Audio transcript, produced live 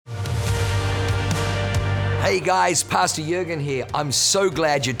Hey guys, Pastor Jurgen here. I'm so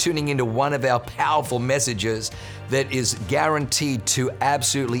glad you're tuning into one of our powerful messages that is guaranteed to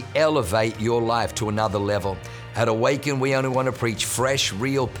absolutely elevate your life to another level. At Awaken, we only want to preach fresh,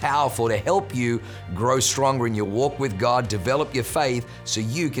 real, powerful to help you grow stronger in your walk with God, develop your faith so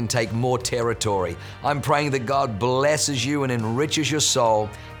you can take more territory. I'm praying that God blesses you and enriches your soul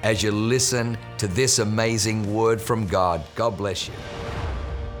as you listen to this amazing word from God. God bless you.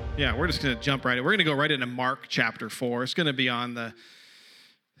 Yeah, we're just going to jump right in. We're going to go right into Mark chapter 4. It's going to be on the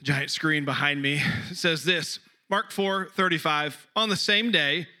giant screen behind me. It says this, Mark 4:35. On the same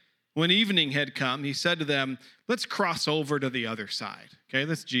day, when evening had come, he said to them, let's cross over to the other side. Okay,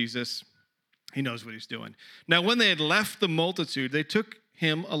 that's Jesus. He knows what he's doing. Now, when they had left the multitude, they took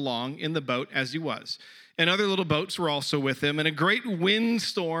him along in the boat as he was. And other little boats were also with him. And a great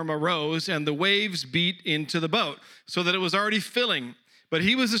windstorm arose, and the waves beat into the boat, so that it was already filling. But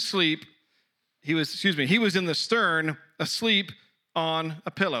he was asleep. He was in the stern, asleep on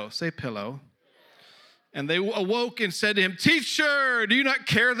a pillow. Say pillow. And they awoke and said to him, Teacher, do you not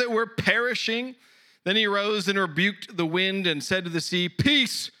care that we're perishing? Then he arose and rebuked the wind and said to the sea,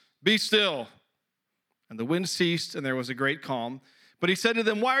 Peace, be still. And the wind ceased, and there was a great calm. But he said to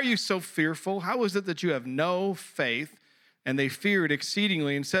them, Why are you so fearful? How is it that you have no faith? And they feared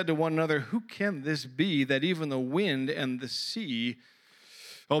exceedingly and said to one another, Who can this be that even the wind and the sea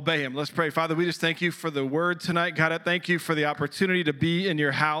obey him? Let's pray. Father, we just thank you for the word tonight. God, I thank you for the opportunity to be in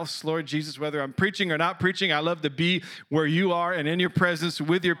your house. Lord Jesus, whether I'm preaching or not preaching, I love to be where you are and in your presence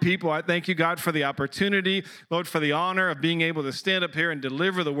with your people. I thank you, God, for the opportunity, Lord, for the honor of being able to stand up here and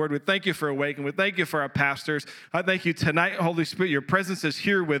deliver the word. We thank you for Awaken. We thank you for our pastors. I thank you tonight, Holy Spirit, your presence is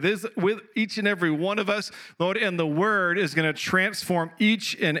here with each and every one of us, Lord, and the word is going to transform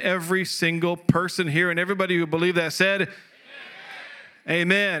each and every single person here. And everybody who believe that said,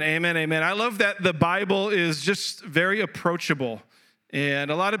 Amen, amen, amen. I love that the Bible is just very approachable. And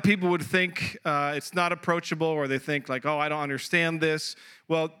a lot of people would think it's not approachable, or they think like, oh, I don't understand this.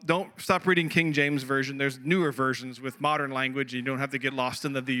 Well, don't stop reading King James Version. There's newer versions with modern language. You don't have to get lost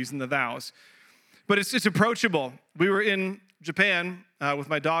in the these and the thous. But it's approachable. We were in Japan with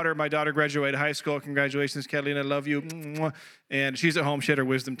my daughter. My daughter graduated high school. Congratulations, Kathleen. I love you. And she's at home. She had her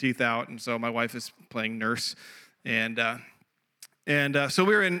wisdom teeth out. And so my wife is playing nurse. So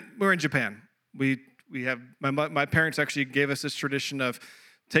we're in Japan. We have my parents actually gave us this tradition of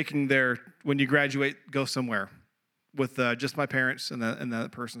taking when you graduate, go somewhere with just my parents and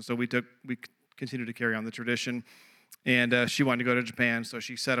that person. So we continued to carry on the tradition. And she wanted to go to Japan, so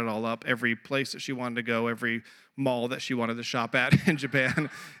she set it all up. Every place that she wanted to go, every mall that she wanted to shop at in Japan,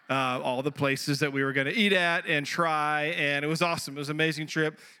 all the places that we were going to eat at and try. And it was awesome. It was an amazing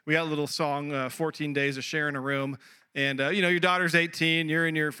trip. We had a little song, 14 Days of Sharing a Room. And, your daughter's 18, you're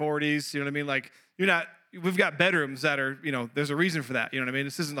in your 40s, you know what I mean? Like, we've got bedrooms that are, there's a reason for that, you know what I mean?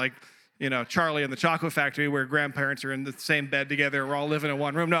 This isn't like, Charlie and the Chocolate Factory where grandparents are in the same bed together, we're all living in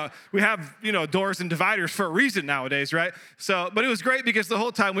one room. No, we have, doors and dividers for a reason nowadays, right? So, but it was great because the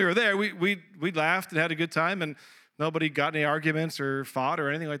whole time we were there, we laughed and had a good time, and nobody got any arguments or fought or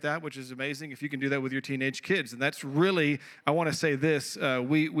anything like that, which is amazing if you can do that with your teenage kids. And that's really, I want to say this,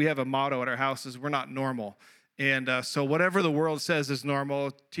 we have a motto at our house is we're not normal. And so whatever the world says is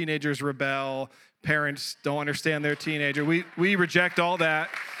normal, teenagers rebel, parents don't understand their teenager. We reject all that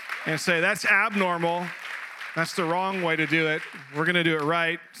and say that's abnormal. That's the wrong way to do it. We're going to do it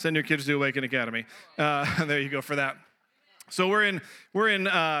right. Send your kids to Awaken Academy. There you go for that. So we're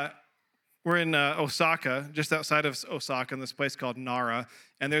in Osaka, just outside of Osaka, in this place called Nara,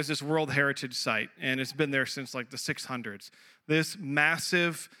 and there's this World Heritage Site, and it's been there since like the 600s. This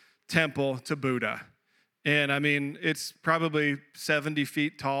massive temple to Buddha. And I mean, it's probably 70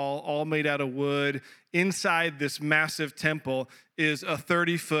 feet tall, all made out of wood. Inside this massive temple is a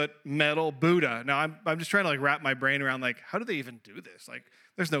 30-foot metal Buddha. Now, I'm just trying to wrap my brain around how do they even do this?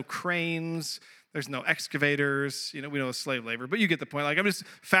 There's no cranes, there's no excavators. We know it's slave labor, but you get the point. I'm just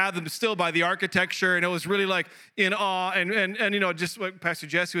fathomed still by the architecture, and it was really in awe. And just what Pastor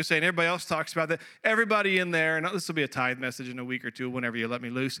Jesse was saying, everybody else talks about that. Everybody in there, and this will be a tithe message in a week or two, whenever you let me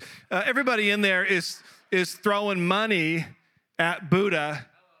loose. Everybody in there is throwing money at Buddha,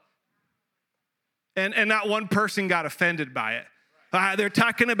 and not one person got offended by it. They're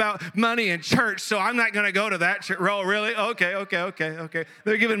talking about money in church, so I'm not going to go to that church. Oh, really? Okay.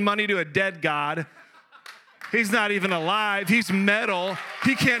 They're giving money to a dead God. He's not even alive. He's metal.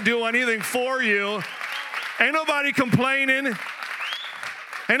 He can't do anything for you. Ain't nobody complaining.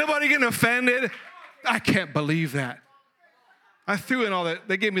 Ain't nobody getting offended. I can't believe that. I threw in all that.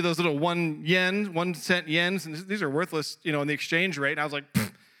 They gave me those little 1 cent yens, and these are worthless, in the exchange rate. And I was like,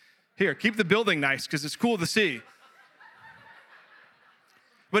 Here, keep the building nice because it's cool to see.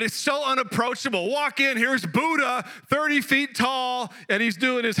 But it's so unapproachable. Walk in, here's Buddha, 30 feet tall, and he's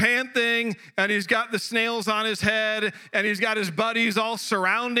doing his hand thing, and he's got the snails on his head, and he's got his buddies all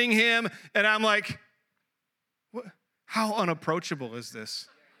surrounding him. And I'm like, what? How unapproachable is this?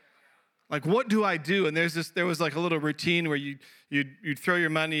 Like, what do I do? And there was like a little routine where you'd throw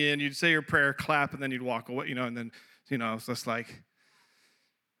your money in, you'd say your prayer, clap, and then you'd walk away, and then, it's just like,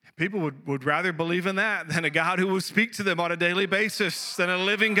 people would rather believe in that than a God who would speak to them on a daily basis, than a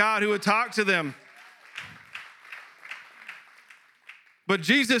living God who would talk to them. But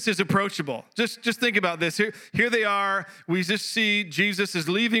Jesus is approachable. Just think about this. Here they are. We just see Jesus is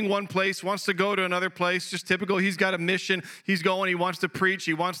leaving one place, wants to go to another place. Just typical. He's got a mission. He's going. He wants to preach.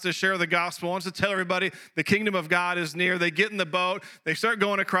 He wants to share the gospel. Wants to tell everybody the kingdom of God is near. They get in the boat. They start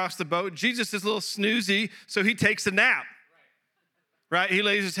going across the boat. Jesus is a little snoozy, so he takes a nap. Right? He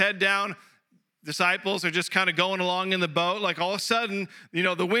lays his head down. Disciples are just kind of going along in the boat. Like all of a sudden,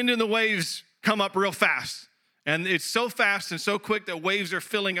 the wind and the waves come up real fast. And it's so fast and so quick that waves are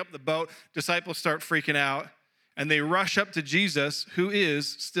filling up the boat. Disciples start freaking out. And they rush up to Jesus, who is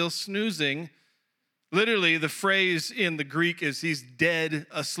still snoozing. Literally, the phrase in the Greek is he's dead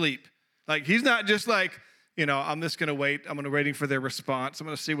asleep. Like he's not just like, I'm just going to wait. I'm going to waiting for their response. I'm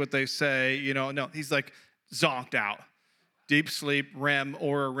going to see what they say. No, he's like zonked out. Deep sleep, REM,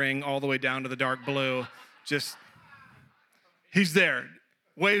 Aura ring, all the way down to the dark blue. Just, he's there.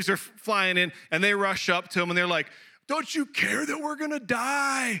 Waves are flying in, and they rush up to him, and they're like, don't you care that we're going to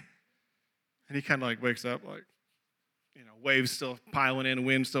die? And he kind of like wakes up, like, waves still piling in,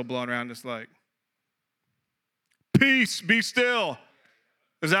 wind still blowing around, just like, peace, be still.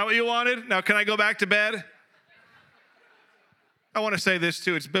 Is that what you wanted? Now, can I go back to bed? I want to say this,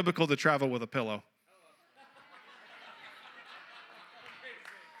 too. It's biblical to travel with a pillow.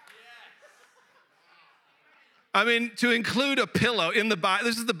 I mean, to include a pillow in the Bible,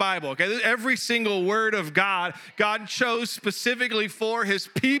 this is the Bible, okay? Every single word of God chose specifically for his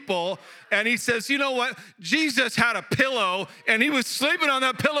people. And he says, you know what? Jesus had a pillow, and he was sleeping on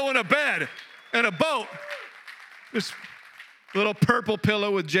that pillow in a bed, in a boat. This little purple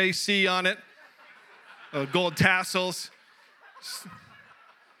pillow with JC on it, gold tassels.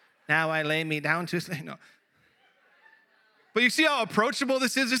 Now I lay me down to sleep. No. But you see how approachable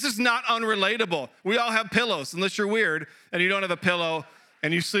this is? This is not unrelatable. We all have pillows, unless you're weird and you don't have a pillow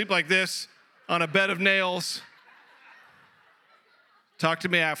and you sleep like this on a bed of nails. Talk to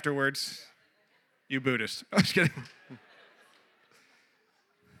me afterwards, you Buddhist. I'm just kidding.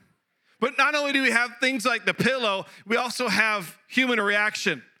 But not only do we have things like the pillow, we also have human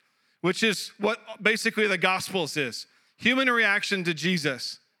reaction, which is what basically the Gospels is. Human reaction to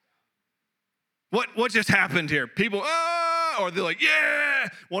Jesus. What just happened here? People, or they're like, yeah.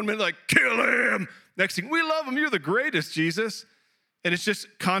 1 minute like, kill him. Next thing, we love him. You're the greatest, Jesus. And it's just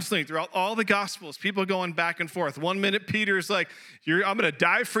constantly throughout all the Gospels, people going back and forth. 1 minute, Peter's like, I'm going to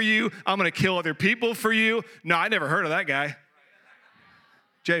die for you. I'm going to kill other people for you. No, I never heard of that guy.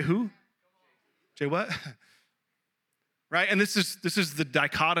 Jay who? Jay what? Right? And this is the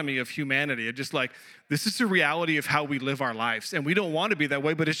dichotomy of humanity. It's just like, this is the reality of how we live our lives. And we don't want to be that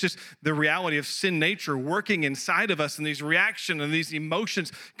way, but it's just the reality of sin nature working inside of us and these reactions and these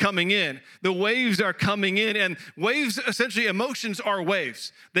emotions coming in. The waves are coming in, and waves, essentially emotions are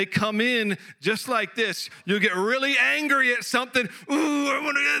waves. They come in just like this. You'll get really angry at something. Ooh, I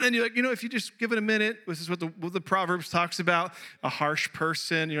want to, and then you're like, if you just give it a minute, this is what the Proverbs talks about, a harsh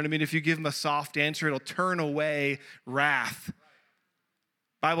person, you know what I mean? If you give them a soft answer, it'll turn away wrath.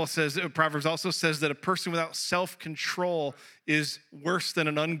 Proverbs also says that a person without self-control is worse than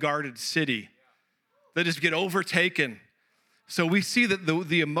an unguarded city. They just get overtaken. So we see that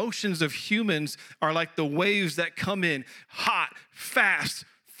the emotions of humans are like the waves that come in hot, fast,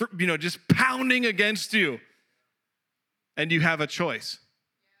 just pounding against you. And you have a choice,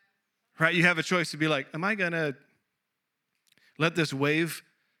 right? You have a choice to be like, am I going to let this wave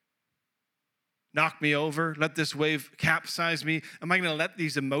knock me over? Let this wave capsize me? Am I going to let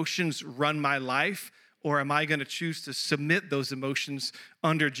these emotions run my life? Or am I going to choose to submit those emotions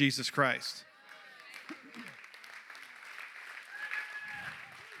under Jesus Christ?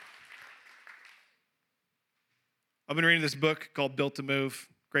 I've been reading this book called Built to Move.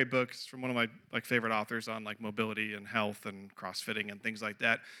 Great book. It's from one of my favorite authors on mobility and health and CrossFitting and things like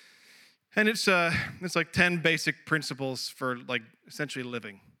that. And it's like 10 basic principles for essentially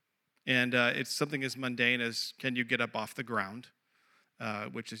living. And it's something as mundane as, can you get up off the ground?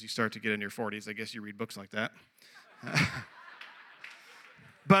 Which as you start to get in your 40s, I guess you read books like that.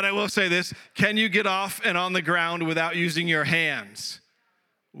 But I will say this, can you get off and on the ground without using your hands?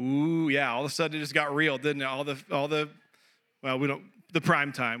 Ooh, yeah, all of a sudden it just got real, didn't it? Well, the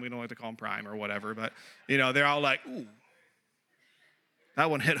prime time, we don't like to call them prime or whatever, but, they're all like, ooh, that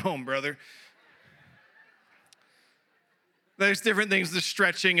one hit home, brother. There's different things, the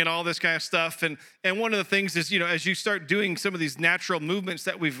stretching and all this kind of stuff. And one of the things is, as you start doing some of these natural movements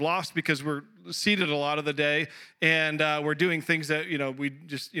that we've lost because we're seated a lot of the day and we're doing things that, we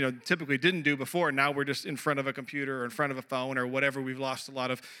just, typically didn't do before. And now we're just in front of a computer or in front of a phone or whatever. We've lost a lot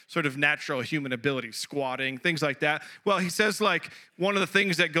of sort of natural human abilities, squatting, things like that. Well, he says like one of the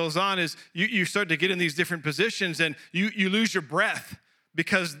things that goes on is you start to get in these different positions and you lose your breath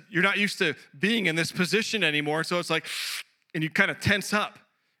because you're not used to being in this position anymore. So it's like, and you kind of tense up.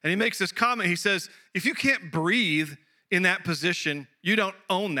 And he makes this comment. He says, if you can't breathe in that position, you don't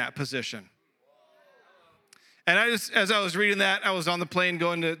own that position. And as I was reading that, I was on the plane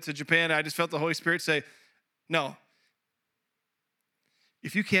going to Japan. I just felt the Holy Spirit say, no.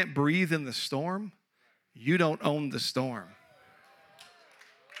 If you can't breathe in the storm, you don't own the storm.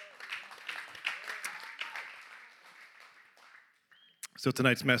 So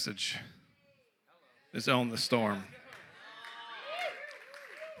tonight's message is own the storm.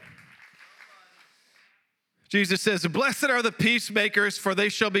 Jesus says, blessed are the peacemakers, for they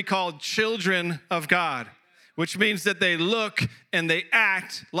shall be called children of God, which means that they look and they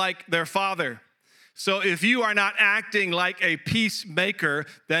act like their Father. So if you are not acting like a peacemaker,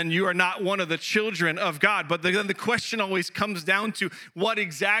 then you are not one of the children of God. But then the question always comes down to what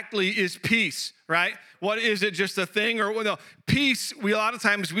exactly is peace, right? What is it, just a thing? Or no, peace, a lot of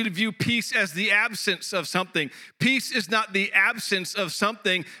times we view peace as the absence of something. Peace is not the absence of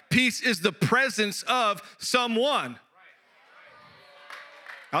something. Peace is the presence of someone.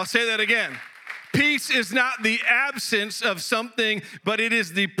 I'll say that again. Peace is not the absence of something, but it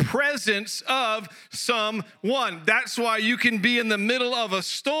is the presence of someone. That's why you can be in the middle of a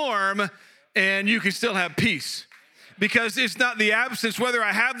storm and you can still have peace. Because it's not the absence, whether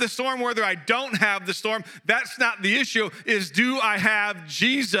I have the storm, whether I don't have the storm, that's not the issue, is do I have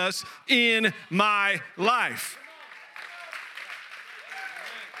Jesus in my life?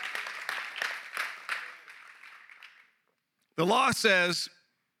 The law says,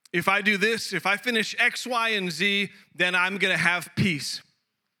 if I do this, if I finish X, Y, and Z, then I'm going to have peace,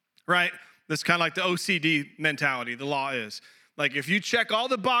 right? That's kind of like the OCD mentality, the law is. Like if you check all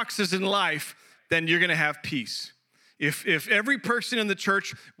the boxes in life, then you're going to have peace. If every person in the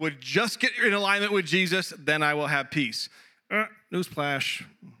church would just get in alignment with Jesus, then I will have peace. Newsflash,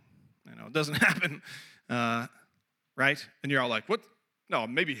 it doesn't happen, right? And you're all like, what? No,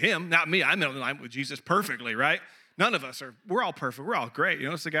 maybe him, not me. I'm in alignment with Jesus perfectly, right? None of us we're all perfect. We're all great.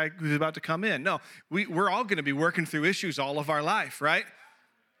 It's the guy who's about to come in. No, we're all going to be working through issues all of our life, right?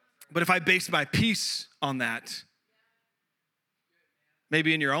 But if I base my peace on that,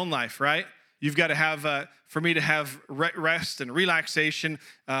 maybe in your own life, right? You've got to have, for me to have rest and relaxation,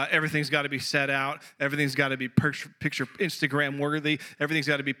 everything's got to be set out. Everything's got to be picture Instagram worthy. Everything's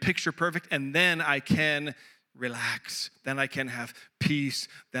got to be picture perfect. And then I can relax. Then I can have peace.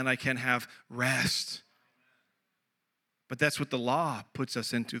 Then I can have rest. But that's what the law puts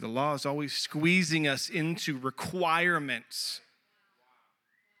us into. The law is always squeezing us into requirements.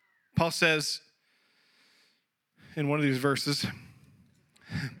 Paul says in one of these verses,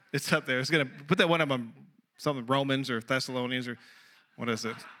 it's up there. I was going to put that one up on something, Romans or Thessalonians or what is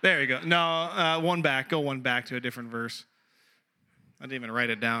it? There you go. No, one back. Go one back to a different verse. I didn't even write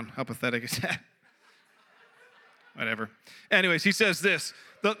it down. How pathetic is that? Whatever. Anyways, he says this,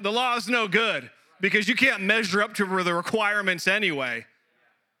 the law is no good, because you can't measure up to the requirements anyway.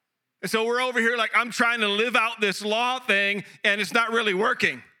 And so we're over here like, I'm trying to live out this law thing, and it's not really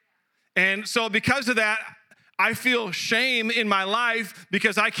working. And so because of that, I feel shame in my life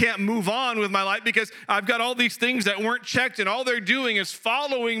because I can't move on with my life because I've got all these things that weren't checked, and all they're doing is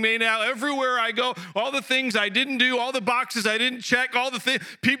following me now everywhere I go. All the things I didn't do, all the boxes I didn't check, all the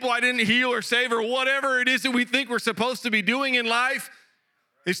people I didn't heal or save, or whatever it is that we think we're supposed to be doing in life.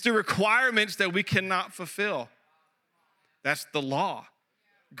 It's the requirements that we cannot fulfill. That's the law.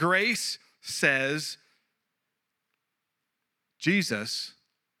 Grace says Jesus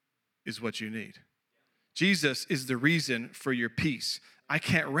is what you need. Jesus is the reason for your peace. I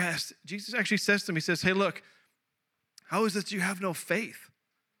can't rest. Jesus actually says to me, he says, hey, look, how is it that you have no faith?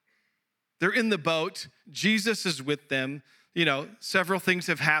 They're in the boat. Jesus is with them. Several things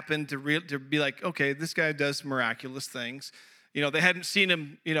have happened to be like, okay, this guy does miraculous things. They hadn't seen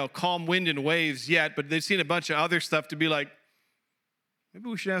him, calm wind and waves yet, but they'd seen a bunch of other stuff to be like, maybe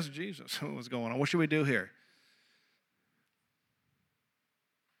we should ask Jesus what's going on. What should we do here?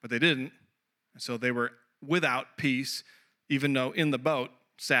 But they didn't. And so they were without peace, even though in the boat.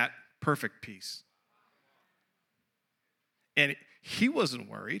 sat perfect peace. And he wasn't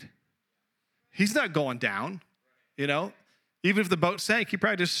worried. He's not going down, Even if the boat sank, he'd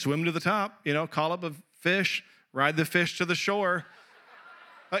probably just swim to the top, call up a fish, ride the fish to the shore.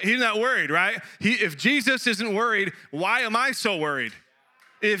 He's not worried, right? If Jesus isn't worried, why am I so worried?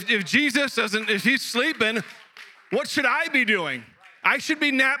 If Jesus doesn't, if he's sleeping, what should I be doing? I should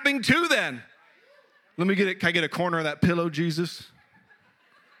be napping too then. Can I get a corner of that pillow, Jesus?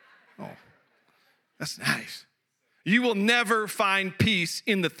 Oh, that's nice. You will never find peace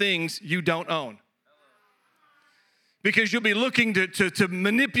in the things you don't own. Because you'll be looking to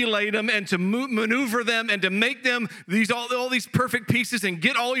manipulate them and to maneuver them and to make them all these perfect pieces and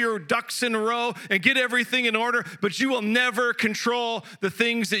get all your ducks in a row and get everything in order, but you will never control the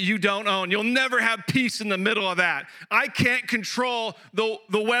things that you don't own. You'll never have peace in the middle of that. I can't control the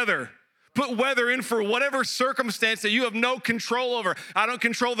weather. Put weather in for whatever circumstance that you have no control over. I don't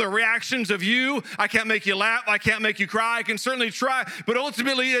control the reactions of you. I can't make you laugh. I can't make you cry. I can certainly try, but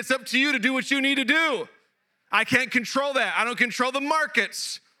ultimately it's up to you to do what you need to do. I can't control that. I don't control the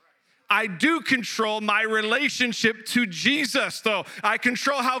markets. I do control my relationship to Jesus, though. I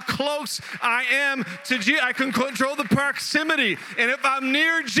control how close I am to Jesus. I can control the proximity. And if I'm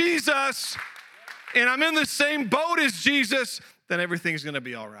near Jesus and I'm in the same boat as Jesus, then everything's going to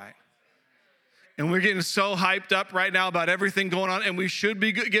be all right. And we're getting so hyped up right now about everything going on, and we should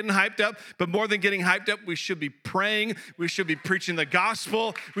be getting hyped up, but more than getting hyped up, we should be praying. We should be preaching the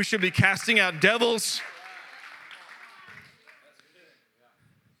gospel. We should be casting out devils.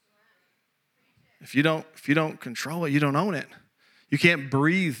 If you don't control it, you don't own it. You can't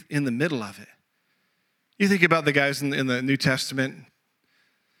breathe in the middle of it. You think about the guys in the New Testament.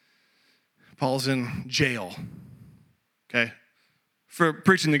 Paul's in jail, okay, for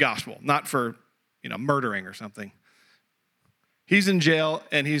preaching the gospel, not for murdering or something. He's in jail,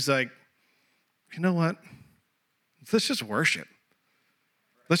 and he's like, you know what? Let's just worship.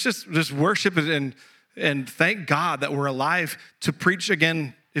 Let's just worship and thank God that we're alive to preach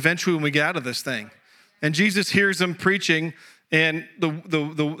again eventually when we get out of this thing. And Jesus hears them preaching, and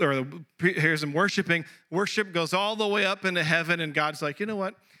hears them worshiping. Worship goes all the way up into heaven, and God's like, you know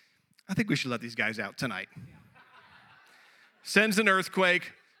what? I think we should let these guys out tonight. Sends an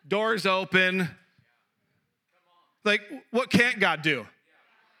earthquake, doors open. Like, what can't God do?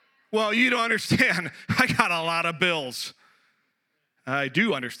 Well, you don't understand. I got a lot of bills. I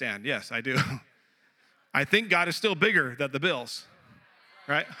do understand. Yes, I do. I think God is still bigger than the bills.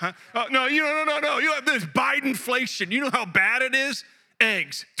 Right? Huh? Oh, no. You have this Bidenflation. You know how bad it is?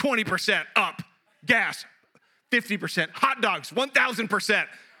 Eggs, 20% up. Gas, 50%. Hot dogs, 1,000%.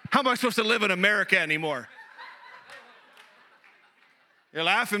 How am I supposed to live in America anymore? You're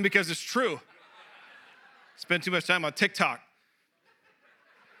laughing because it's true. Spend too much time on TikTok.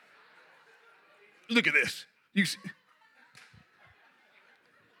 Look at this.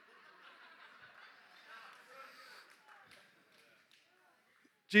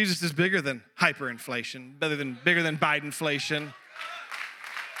 Jesus is bigger than hyperinflation, bigger than Bidenflation.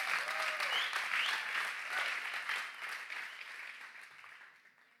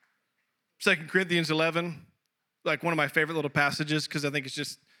 Second Corinthians 11, like one of my favorite little passages, because I think it's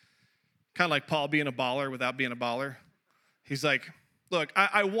just kind of like Paul being a baller without being a baller. He's like, look,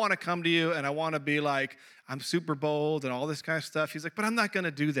 I want to come to you and I want to be like, I'm super bold and all this kind of stuff. He's like, but I'm not going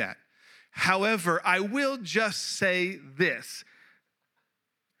to do that. However, I will just say this.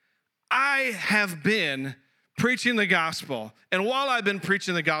 I have been preaching the gospel, and while I've been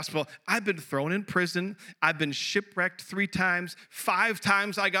preaching the gospel, I've been thrown in prison. I've been shipwrecked 3 times. 5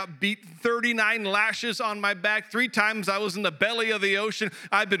 times I got beat, 39 lashes on my back. 3 times I was in the belly of the ocean.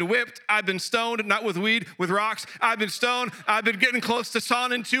 I've been whipped. I've been stoned, not with weed, with rocks. I've been stoned. I've been getting close to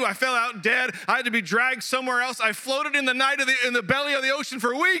sawing too. I fell out dead. I had to be dragged somewhere else. I floated in the belly of the ocean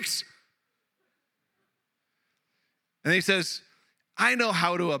for weeks. And he says, I know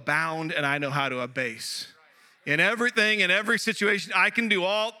how to abound and I know how to abase. In everything, in every situation, I can do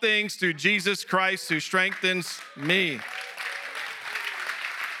all things through Jesus Christ who strengthens me.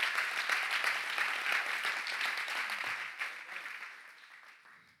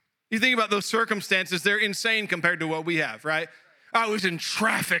 You think about those circumstances, they're insane compared to what we have, right? I was in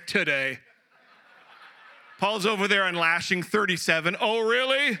traffic today. Paul's over there on lashing 37. Oh,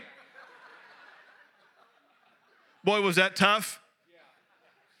 really? Boy, was that tough.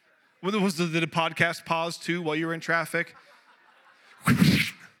 Did the podcast pause too while you were in traffic?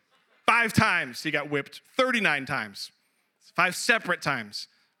 5 times he got whipped, 39 times. 5 separate times,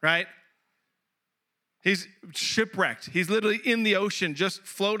 right? He's shipwrecked. He's literally in the ocean just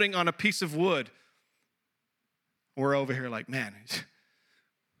floating on a piece of wood. We're over here like, man,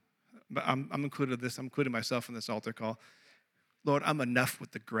 but I'm including myself in this altar call. Lord, I'm enough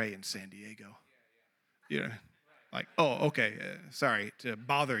with the gray in San Diego. You know, like, oh, okay, sorry to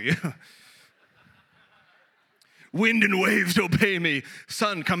bother you. Wind and waves obey me.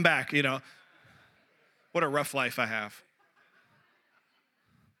 Sun, come back, you know. What a rough life I have.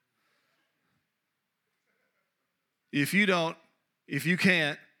 If you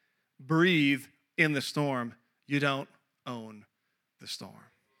can't breathe in the storm, you don't own the storm.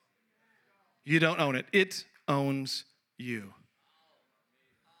 You don't own it. It owns you.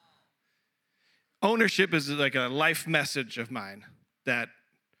 Ownership is like a life message of mine that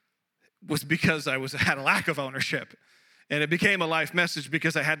was because I had a lack of ownership. And it became a life message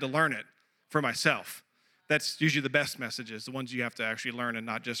because I had to learn it for myself. That's usually the best messages, the ones you have to actually learn and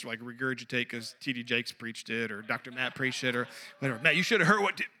not just like regurgitate because T.D. Jakes preached it or Dr. Matt preached it or whatever. Matt, you should have heard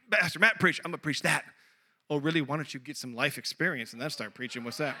what Pastor Matt preached. I'm going to preach that. Oh, really? Why don't you get some life experience and then start preaching?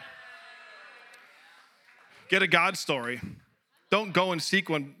 What's that? Get a God story. Don't go and seek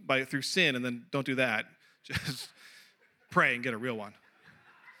one through sin and then don't do that. Just pray and get a real one.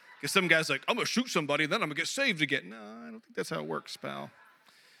 Because some guy's like, I'm going to shoot somebody, then I'm going to get saved again. No, I don't think that's how it works, pal.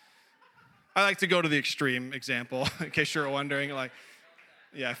 I like to go to the extreme example, in case you're wondering. Like,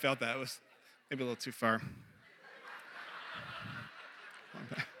 yeah, I felt that. It was maybe a little too far.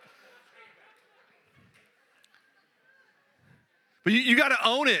 But you got to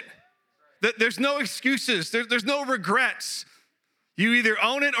own it. There's no excuses. There's no regrets. You either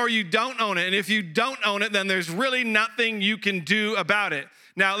own it or you don't own it. And if you don't own it, then there's really nothing you can do about it.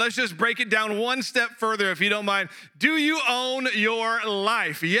 Now, let's just break it down one step further, if you don't mind. Do you own your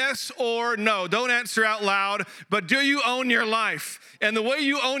life? Yes or no? Don't answer out loud, but do you own your life? And the way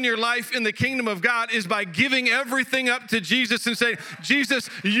you own your life in the kingdom of God is by giving everything up to Jesus and saying, Jesus,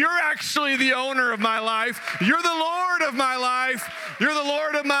 you're actually the owner of my life. You're the Lord of my life. You're the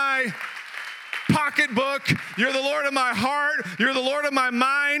Lord of my pocketbook. You're the Lord of my heart. You're the Lord of my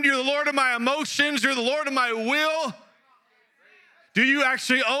mind. You're the Lord of my emotions. You're the Lord of my will. Do you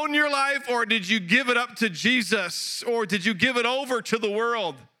actually own your life, or did you give it up to Jesus, or did you give it over to the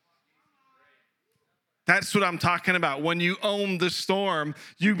world? That's what I'm talking about. When you own the storm,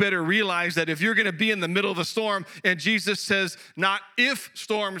 you better realize that if you're going to be in the middle of a storm, and Jesus says, not if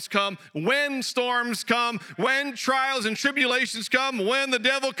storms come, when storms come, when trials and tribulations come, when the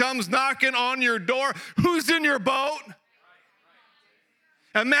devil comes knocking on your door, who's in your boat?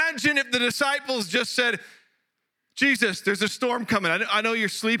 Imagine if the disciples just said, Jesus, there's a storm coming. I know you're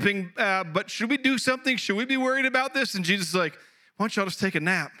sleeping, but should we do something? Should we be worried about this? And Jesus is like, why don't y'all just take a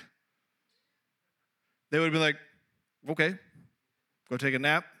nap? They would have been like, okay, go take a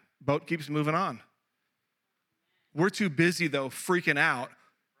nap. Boat keeps moving on. We're too busy, though, freaking out,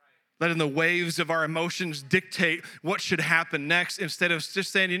 letting the waves of our emotions dictate what should happen next instead of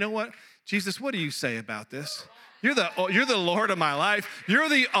just saying, you know what? Jesus, what do you say about this? You're the Lord of my life. You're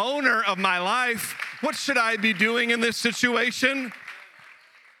the owner of my life. What should I be doing in this situation?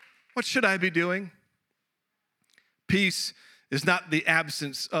 What should I be doing? Peace is not the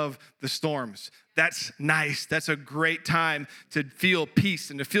absence of the storms. That's nice. That's a great time to feel peace.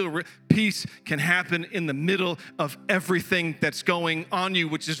 And to feel peace can happen in the middle of everything that's going on you,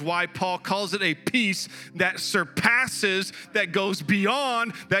 which is why Paul calls it a peace that surpasses, that goes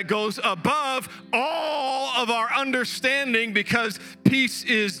beyond, that goes above all of our understanding, because peace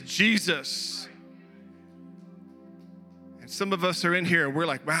is Jesus. Some of us are in here and we're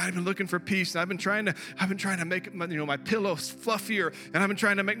like, wow, I've been looking for peace. And I've been trying to make my pillows fluffier, and I've been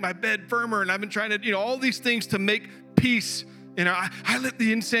trying to make my bed firmer, and I've been trying to, all these things to make peace. I lit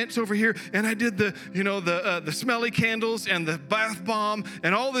the incense over here, and I did the smelly candles and the bath bomb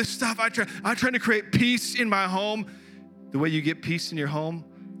and all this stuff. I'm trying to create peace in my home. The way you get peace in your home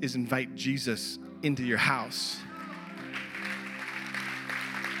is invite Jesus into your house.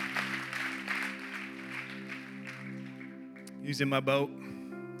 He's in my boat.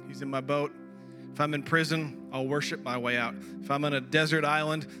 He's in my boat. If I'm in prison, I'll worship my way out. If I'm on a desert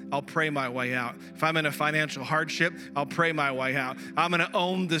island, I'll pray my way out. If I'm in a financial hardship, I'll pray my way out. I'm going to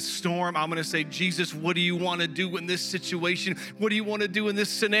own the storm. I'm going to say, Jesus, what do you want to do in this situation? What do you want to do in this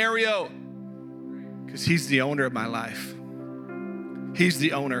scenario? Because he's the owner of my life. He's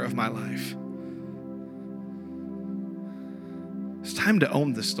the owner of my life. It's time to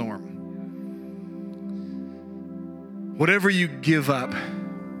own the storm. Whatever you give up,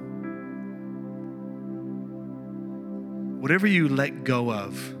 whatever you let go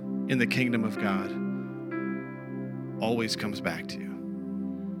of in the kingdom of God always comes back to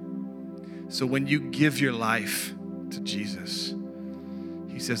you. So when you give your life to Jesus,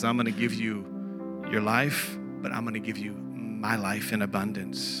 he says, I'm going to give you your life, but I'm going to give you my life in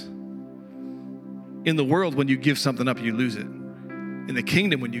abundance. In the world, when you give something up, you lose it. In the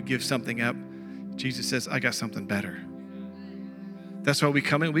kingdom, when you give something up, Jesus says, I got something better. That's why we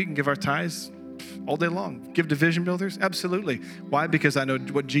come in. We can give our tithes all day long. Give to vision builders? Absolutely. Why? Because I know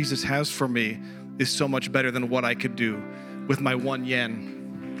what Jesus has for me is so much better than what I could do with my 1 yen.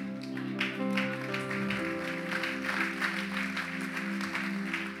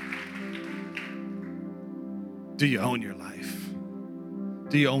 Do you own your life?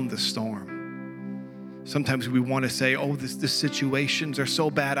 Do you own the storm? Sometimes we want to say, oh, the situations are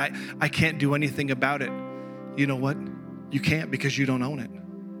so bad, I can't do anything about it. You know what? You can't, because you don't own it.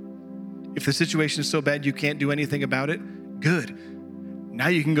 If the situation is so bad you can't do anything about it, good. Now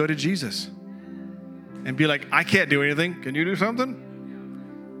you can go to Jesus and be like, I can't do anything. Can you do something?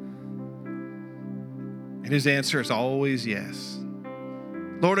 And his answer is always yes.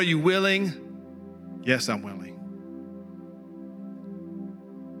 Lord, are you willing? Yes, I'm willing.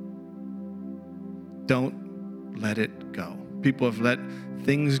 Don't let it go. People have let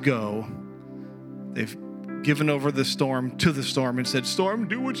things go. They've given over the storm to the storm and said, storm,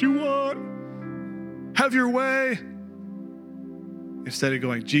 do what you want. Have your way. Instead of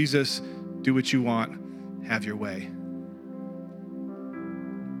going, Jesus, do what you want. Have your way.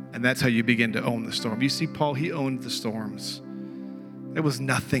 And that's how you begin to own the storm. You see, Paul, he owned the storms. There was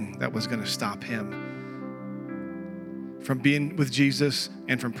nothing that was going to stop him from being with Jesus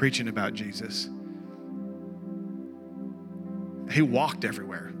and from preaching about Jesus. He walked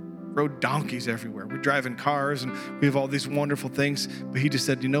everywhere, rode donkeys everywhere. We're driving cars and we have all these wonderful things. But he just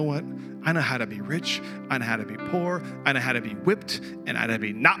said, you know what? I know how to be rich. I know how to be poor. I know how to be whipped and I know how to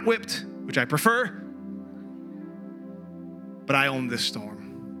be not whipped, which I prefer. But I own this storm.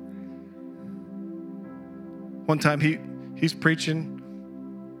 One time he's preaching.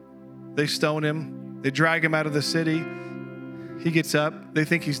 They stone him. They drag him out of the city. He gets up. They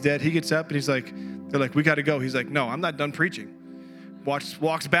think he's dead. He gets up and they're like, we got to go. He's like, no, I'm not done preaching.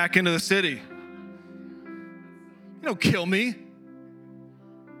 Walks back into the city. You don't kill me.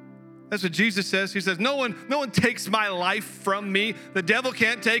 That's what Jesus says. He says, no one takes my life from me. The devil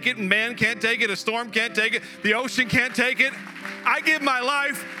can't take it, and man can't take it, a storm can't take it, the ocean can't take it. I give my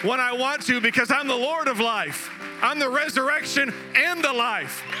life when I want to because I'm the Lord of life. I'm the resurrection and the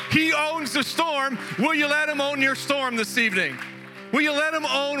life. He owns the storm. Will you let him own your storm this evening? Will you let him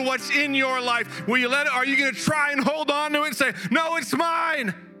own what's in your life? Are you going to try and hold on to it and say, no, it's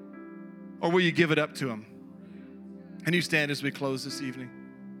mine? Or will you give it up to him? And you stand as we close this evening.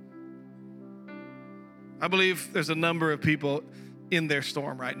 I believe there's a number of people in their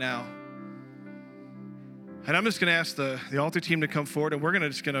storm right now. And I'm just going to ask the altar team to come forward, and you're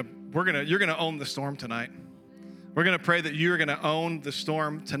going to own the storm tonight. We're going to pray that you're going to own the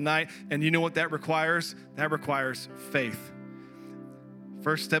storm tonight. And you know what that requires? That requires faith.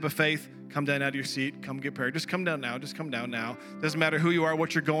 First step of faith, come down out of your seat. Come get prayer. Just come down now. Just come down now. Doesn't matter who you are,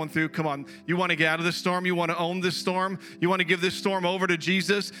 what you're going through. Come on. You want to get out of this storm? You want to own this storm? You want to give this storm over to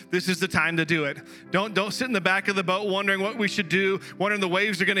Jesus? This is the time to do it. Don't sit in the back of the boat wondering what we should do, wondering the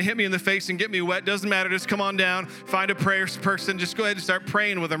waves are going to hit me in the face and get me wet. Doesn't matter. Just come on down. Find a prayer person. Just go ahead and start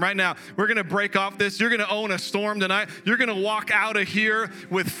praying with them right now. We're going to break off this. You're going to own a storm tonight. You're going to walk out of here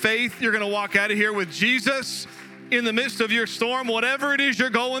with faith. You're going to walk out of here with Jesus in the midst of your storm, whatever it is you're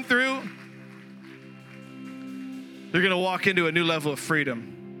going through. You're going to walk into a new level of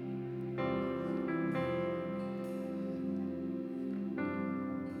freedom.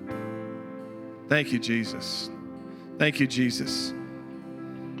 Thank you, Jesus. Thank you, Jesus.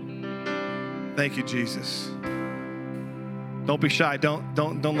 Thank you, Jesus. Don't be shy.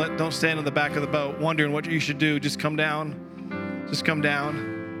 Don't stand in the back of the boat wondering what you should do. Just come down. Just come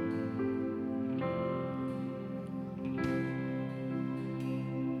down.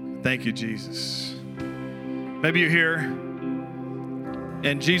 Thank you, Jesus. Maybe you're here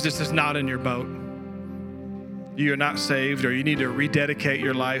and Jesus is not in your boat. You are not saved, or you need to rededicate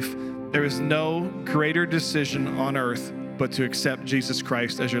your life. There is no greater decision on earth but to accept Jesus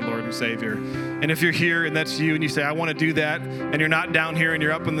Christ as your Lord and Savior. And if you're here and that's you and you say, I want to do that, and you're not down here and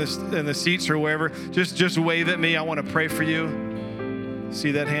you're up in the seats or wherever, just wave at me. I want to pray for you.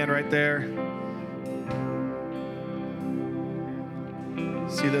 See that hand right there?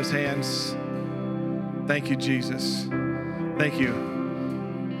 See those hands? Thank you, Jesus. Thank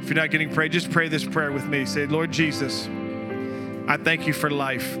you. If you're not getting prayed, just pray this prayer with me. Say, Lord Jesus, I thank you for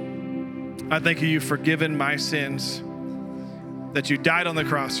life. I thank you, you've forgiven my sins, that you died on the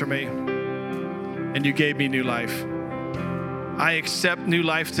cross for me, and you gave me new life. I accept new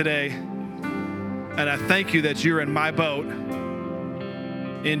life today, and I thank you that you're in my boat.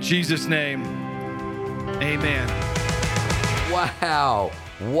 In Jesus' name, amen. Wow.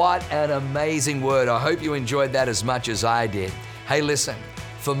 What an amazing word. I hope you enjoyed that as much as I did. Hey, listen,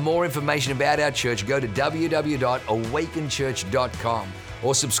 for more information about our church, go to www.awakenchurch.com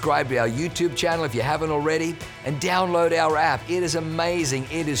or subscribe to our YouTube channel if you haven't already, and download our app. It is amazing.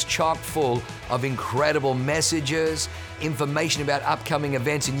 It is chock full of incredible messages, information about upcoming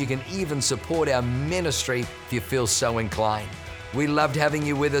events, and you can even support our ministry if you feel so inclined. We loved having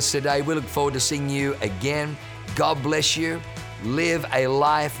you with us today. We look forward to seeing you again. God bless you. Live a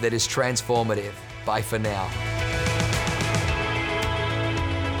life that is transformative. Bye for now.